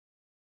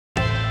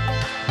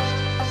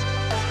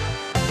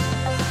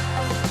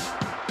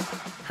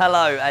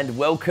Hello and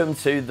welcome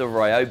to the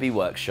RYOBI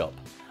workshop.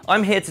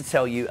 I'm here to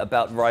tell you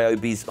about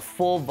RYOBI's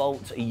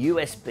 4-volt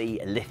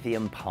USB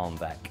Lithium Palm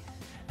Vac.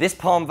 This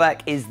Palm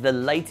Vac is the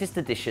latest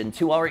addition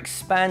to our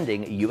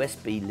expanding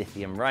USB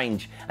Lithium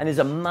range and is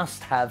a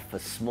must-have for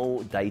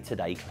small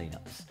day-to-day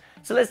cleanups.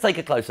 So let's take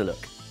a closer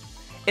look.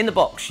 In the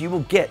box you will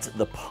get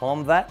the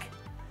Palm Vac,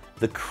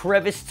 the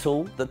crevice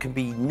tool that can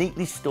be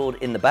neatly stored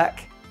in the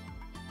back,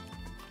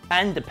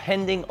 and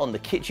depending on the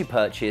kit you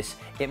purchase,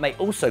 it may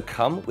also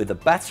come with a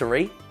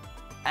battery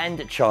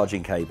and a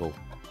charging cable.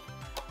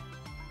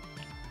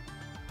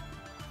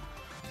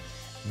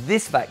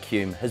 This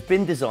vacuum has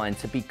been designed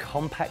to be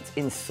compact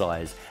in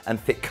size and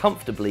fit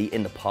comfortably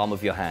in the palm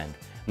of your hand,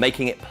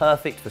 making it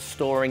perfect for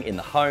storing in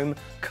the home,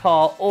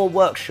 car or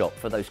workshop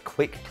for those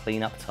quick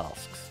cleanup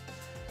tasks.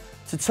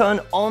 To turn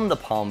on the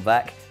Palm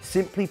Vac,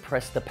 simply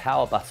press the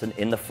power button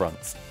in the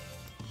front.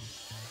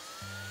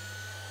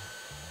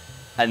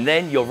 And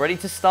then you're ready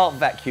to start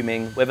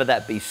vacuuming, whether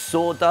that be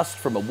sawdust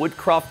from a wood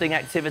crafting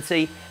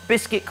activity,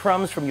 biscuit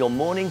crumbs from your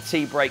morning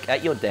tea break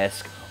at your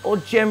desk, or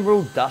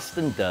general dust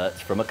and dirt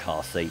from a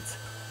car seat.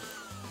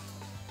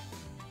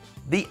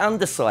 The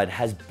underside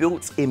has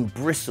built-in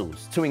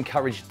bristles to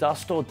encourage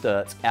dust or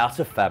dirt out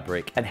of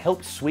fabric and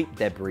help sweep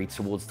debris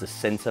towards the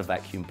center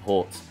vacuum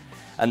port.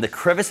 And the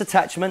crevice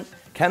attachment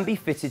can be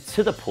fitted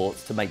to the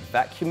ports to make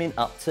vacuuming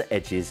up to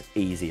edges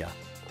easier.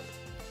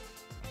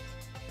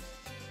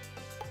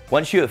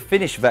 Once you have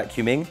finished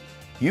vacuuming,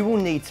 you will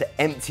need to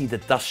empty the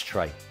dust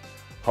tray.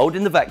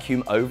 Holding the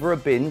vacuum over a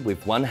bin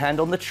with one hand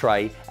on the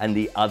tray and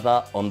the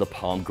other on the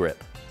palm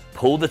grip.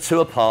 Pull the two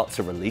apart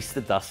to release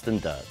the dust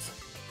and dirt.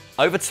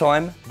 Over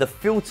time, the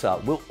filter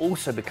will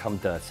also become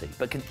dirty,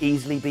 but can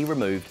easily be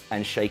removed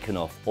and shaken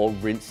off or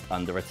rinsed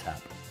under a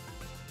tap.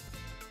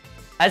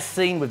 As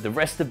seen with the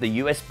rest of the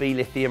USB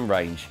Lithium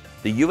range,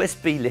 the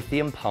USB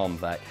Lithium Palm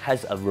Vac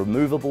has a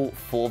removable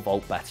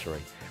 4-volt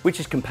battery, which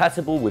is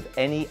compatible with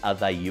any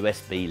other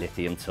USB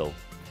Lithium tool.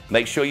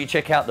 Make sure you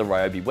check out the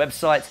RYOBI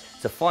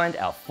website to find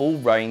our full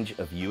range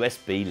of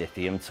USB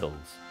Lithium tools.